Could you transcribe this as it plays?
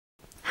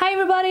Hi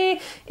everybody!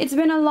 It's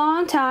been a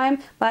long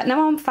time, but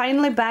now I'm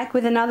finally back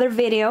with another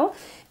video.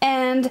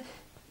 And in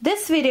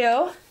this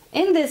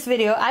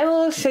video, I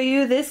will show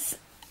you this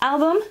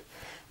album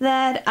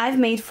that I've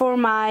made for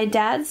my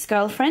dad's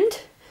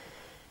girlfriend.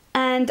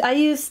 And I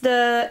used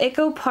the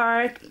Echo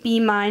Park Be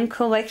Mine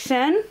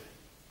collection.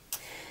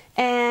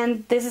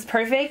 And this is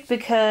perfect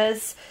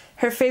because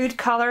her favorite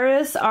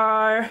colors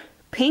are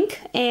pink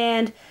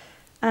and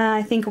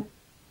I think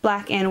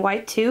black and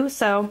white too.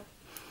 So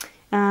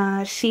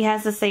she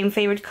has the same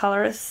favorite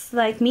colors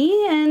like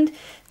me, and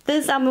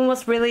this album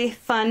was really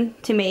fun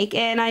to make,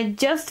 and I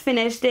just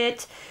finished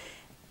it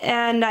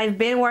and I've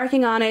been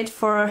working on it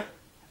for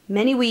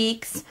many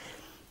weeks.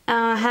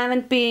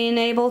 Haven't been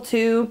able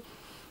to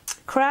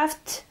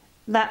craft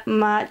that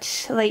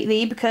much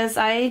lately because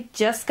I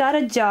just got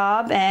a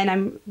job and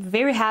I'm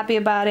very happy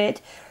about it,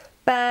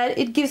 but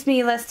it gives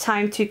me less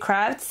time to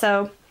craft,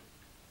 so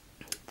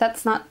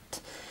that's not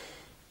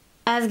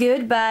as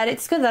good, but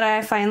it's good that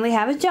I finally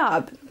have a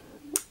job.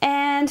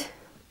 And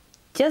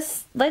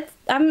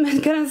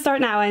I'm gonna start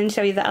now and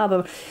show you the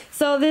album.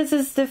 So this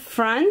is the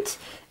front,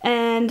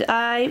 and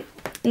I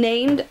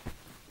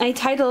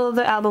titled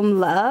the album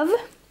Love,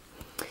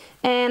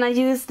 and I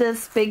used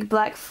this big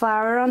black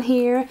flower on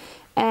here,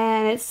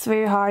 and it's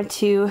very hard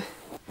to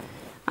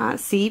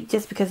see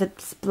just because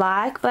it's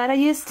black, but I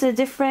used the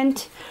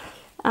different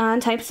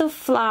types of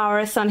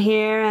flowers on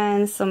here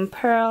and some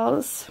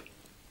pearls.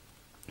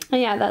 And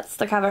yeah, that's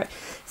the cover.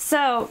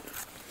 So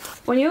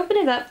when you open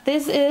it up,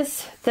 this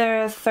is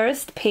the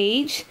first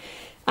page.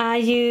 I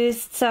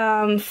used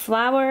some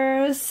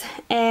flowers,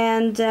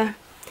 and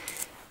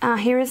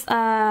here's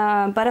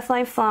a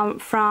butterfly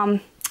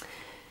from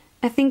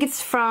I think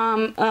it's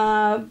from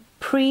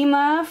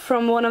Prima,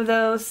 from one of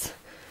those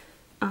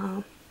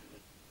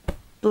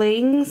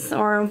blings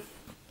or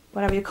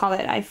whatever you call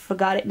it. I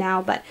forgot it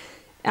now, but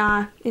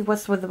it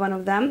was with one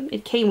of them.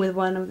 It came with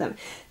one of them.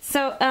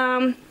 So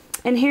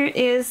and here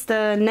is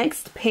the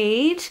next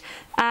page.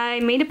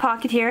 I made a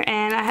pocket here,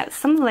 and I have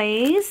some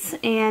lace,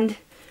 and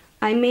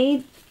I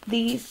made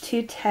these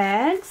two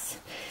tags.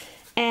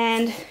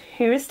 And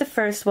here is the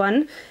first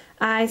one.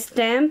 I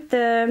stamped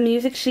the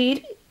music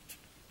sheet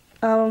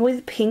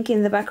with pink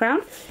in the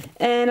background,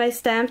 and I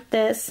stamped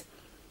this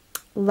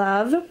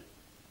love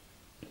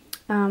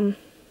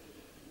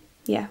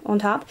yeah, on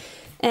top,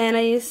 and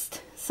I used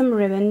some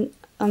ribbon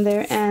on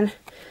there, and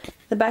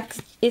the back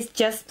is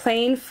just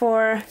plain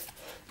for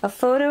a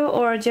photo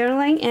or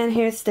journaling. And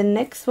here's the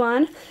next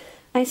one.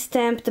 I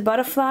stamped the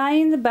butterfly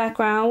in the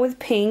background with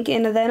pink,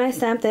 and then I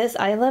stamped this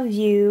I love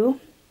you.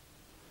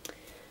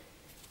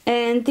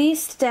 And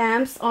these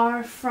stamps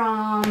are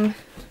from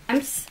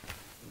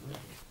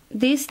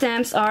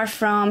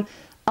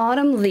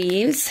Autumn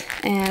Leaves,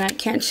 and I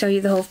can't show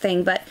you the whole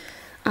thing, but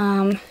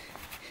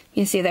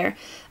you see there,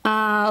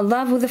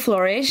 Love with a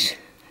Flourish,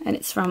 and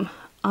it's from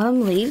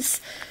Autumn Leaves.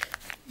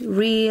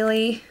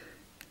 Really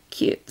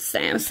cute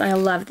stamps. I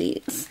love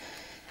these.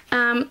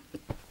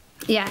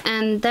 Yeah,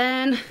 and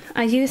then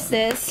I use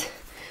this,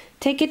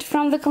 take it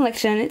from the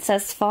collection. It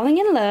says Falling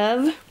in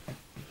Love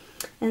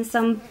and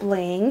some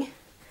bling.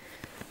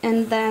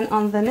 And then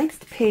on the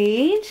next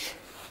page,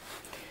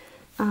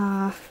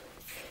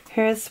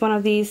 here's one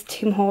of these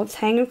Tim Holtz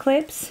hanger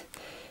clips,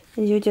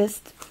 and you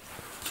just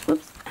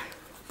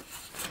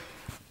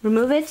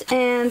remove it,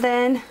 and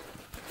then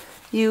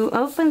you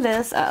open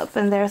this up,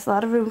 and there's a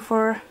lot of room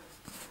for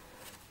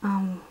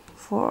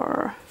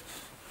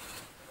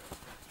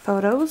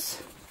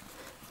photos.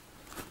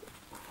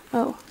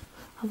 Oh,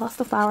 I lost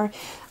the flower.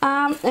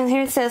 And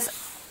here it says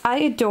I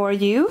adore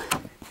you,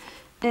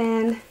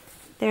 and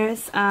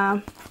there's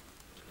a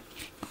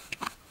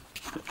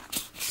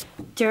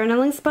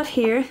journaling spot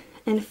here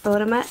and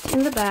photo mat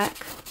in the back.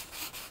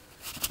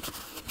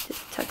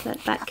 Just tuck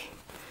that back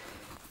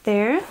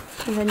there,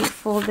 and then you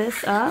fold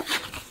this up.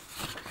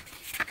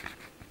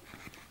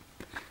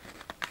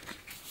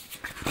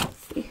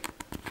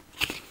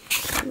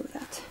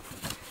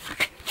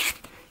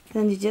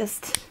 Then you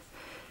just,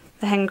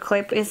 the hanger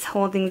clip is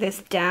holding this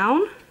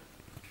down.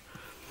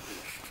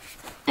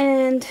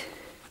 And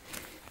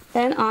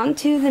then on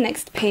to the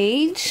next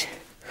page.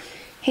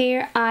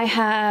 Here I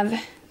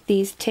have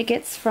these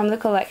tickets from the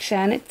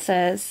collection. It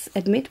says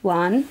Admit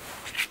 1.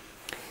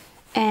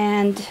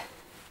 And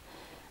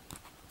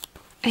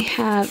I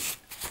have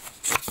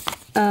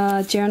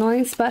a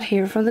journaling spot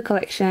here from the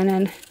collection,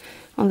 and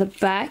on the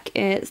back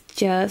it's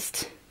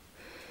just,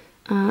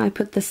 I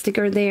put the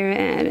sticker there,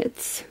 and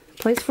it's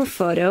place for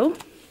photo.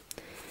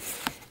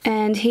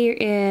 And here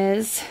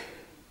is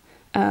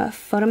a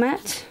photo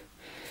mat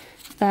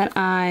that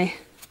I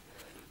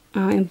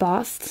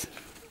embossed,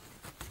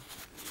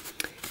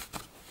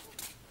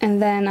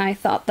 and then I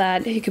thought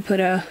that you could put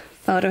a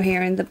photo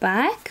here in the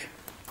back.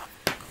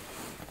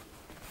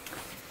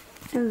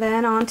 And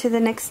then on to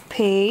the next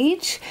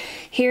page.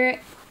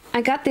 Here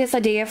I got this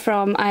idea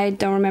from, I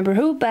don't remember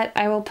who, but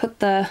I will put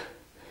the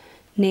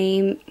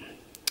name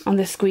on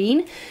the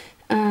screen.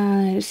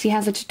 She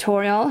has a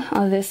tutorial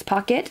of this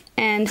pocket,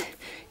 and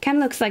kind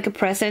of looks like a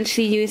present.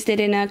 She used it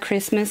in a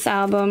Christmas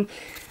album,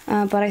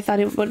 but I thought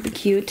it would be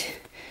cute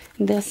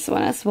in this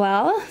one as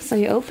well. So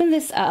you open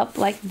this up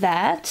like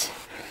that,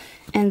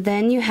 and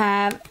then you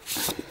have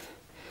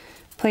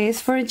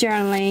place for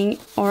journaling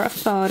or a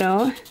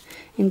photo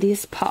in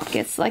these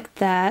pockets like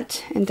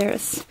that, and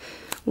there's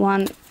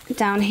one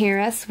down here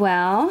as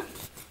well.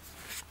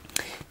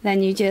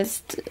 Then you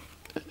just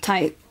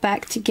tie it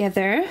back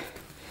together,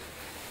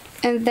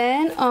 and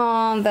then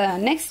on the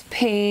next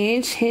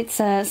page it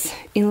says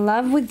 "In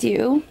love with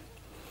you,"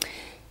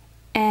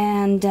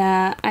 and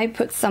I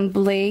put some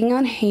bling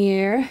on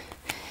here,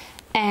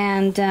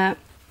 and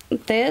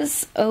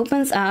this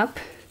opens up.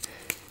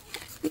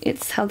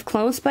 It's held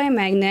closed by a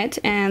magnet,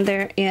 and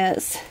there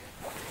is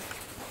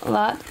a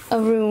lot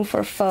of room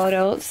for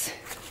photos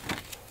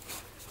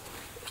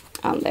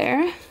on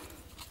there.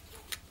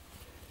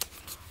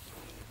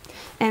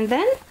 And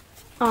then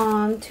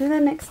on to the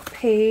next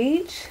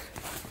page,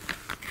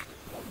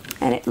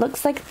 and it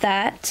looks like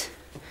that.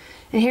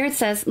 And here it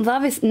says,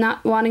 "Love is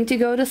not wanting to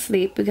go to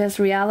sleep because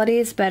reality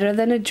is better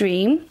than a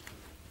dream."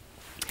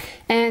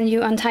 And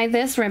you untie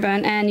this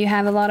ribbon and you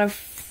have a lot of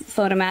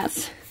photo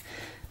mats,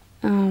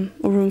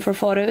 room for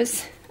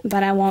photos,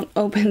 but I won't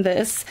open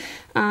this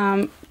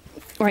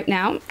right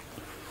now.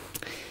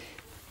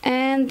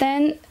 And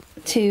then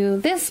to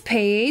this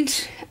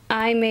page,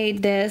 I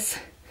made this,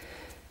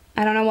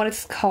 I don't know what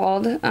it's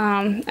called,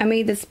 I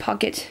made this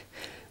pocket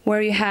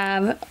where you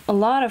have a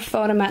lot of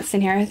photo mats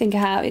in here. I think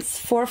it's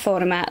 4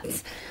 photo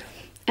mats,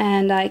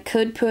 and I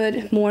could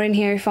put more in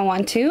here if I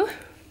want to.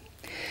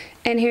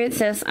 And here it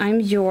says "I'm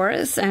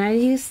yours," and I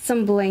used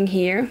some bling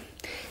here.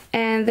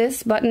 And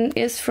this button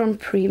is from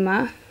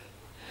Prima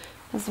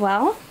as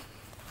well.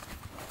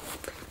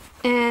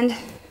 And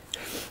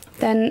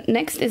then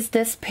next is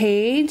this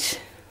page.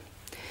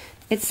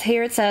 It's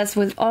here, it says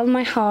 "With all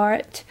my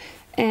heart,"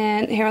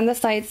 and here on the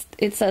sides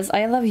it says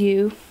 "I love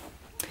you."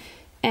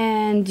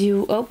 And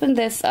you open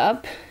this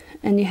up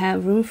and you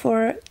have room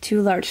for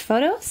 2 large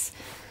photos.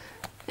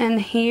 And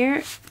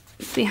here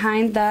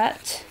behind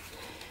that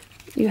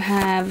you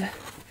have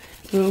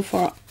room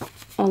for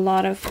a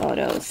lot of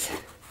photos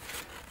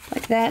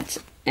like that,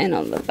 and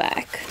on the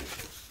back.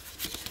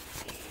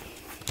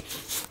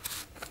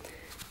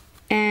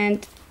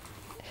 And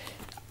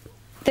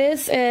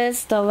this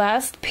is the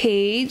last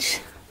page,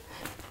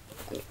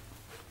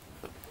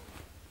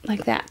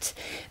 like that.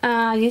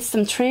 Use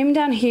some trim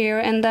down here,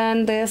 and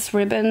then this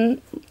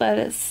ribbon that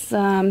is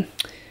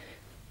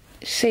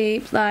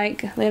shaped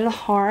like little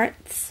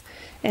hearts,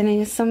 and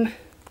then some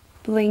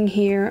bling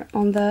here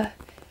on the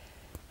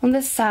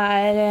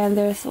side, and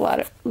there's a lot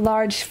of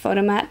large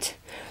photo mat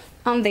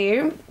on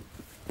there.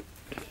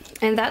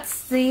 And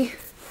that's the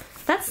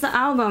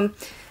album.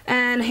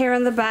 And here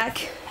on the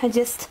back I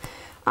just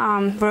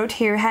wrote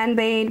here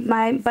 "Handmade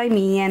by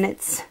me," and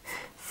it's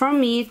from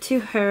me to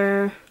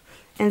her,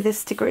 and this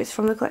sticker is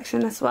from the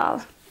collection as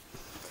well.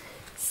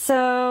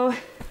 So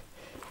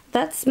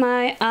that's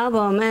my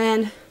album,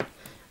 and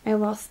I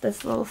lost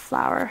this little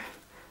flower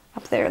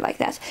up there like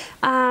that.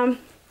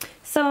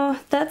 So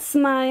that's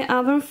my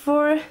album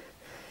for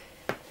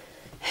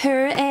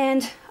her,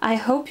 and I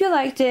hope you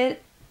liked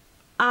it.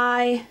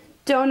 I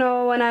don't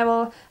know when I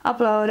will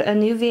upload a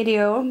new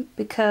video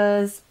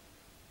because,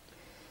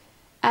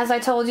 as I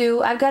told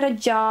you, I've got a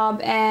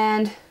job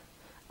and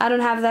I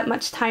don't have that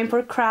much time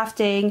for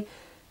crafting,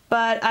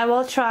 but I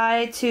will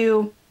try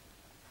to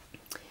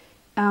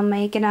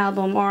make an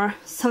album or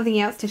something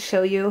else to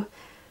show you.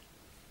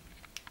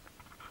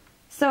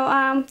 So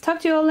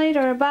talk to you all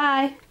later.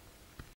 Bye.